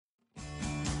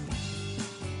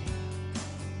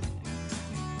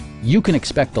You can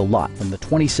expect a lot from the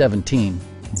 2017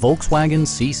 Volkswagen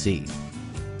CC.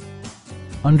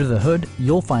 Under the hood,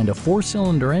 you'll find a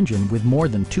 4-cylinder engine with more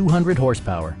than 200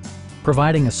 horsepower,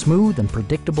 providing a smooth and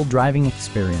predictable driving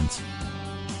experience.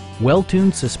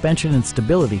 Well-tuned suspension and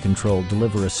stability control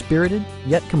deliver a spirited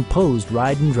yet composed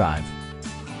ride and drive.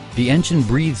 The engine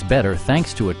breathes better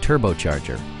thanks to a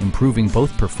turbocharger, improving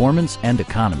both performance and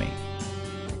economy.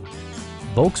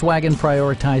 Volkswagen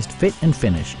prioritized fit and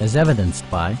finish as evidenced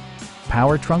by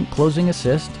power trunk closing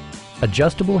assist,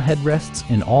 adjustable headrests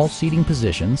in all seating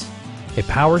positions, a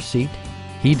power seat,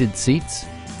 heated seats,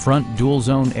 front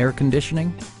dual-zone air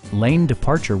conditioning, lane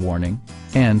departure warning,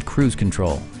 and cruise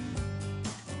control.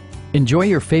 Enjoy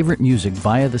your favorite music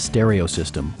via the stereo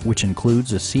system, which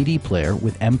includes a CD player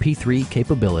with MP3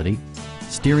 capability,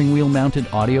 steering wheel mounted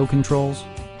audio controls,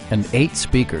 and 8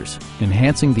 speakers,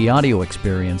 enhancing the audio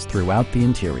experience throughout the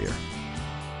interior.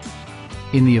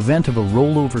 In the event of a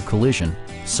rollover collision,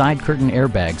 side curtain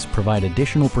airbags provide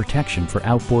additional protection for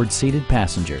outboard seated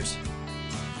passengers.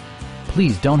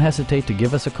 Please don't hesitate to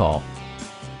give us a call.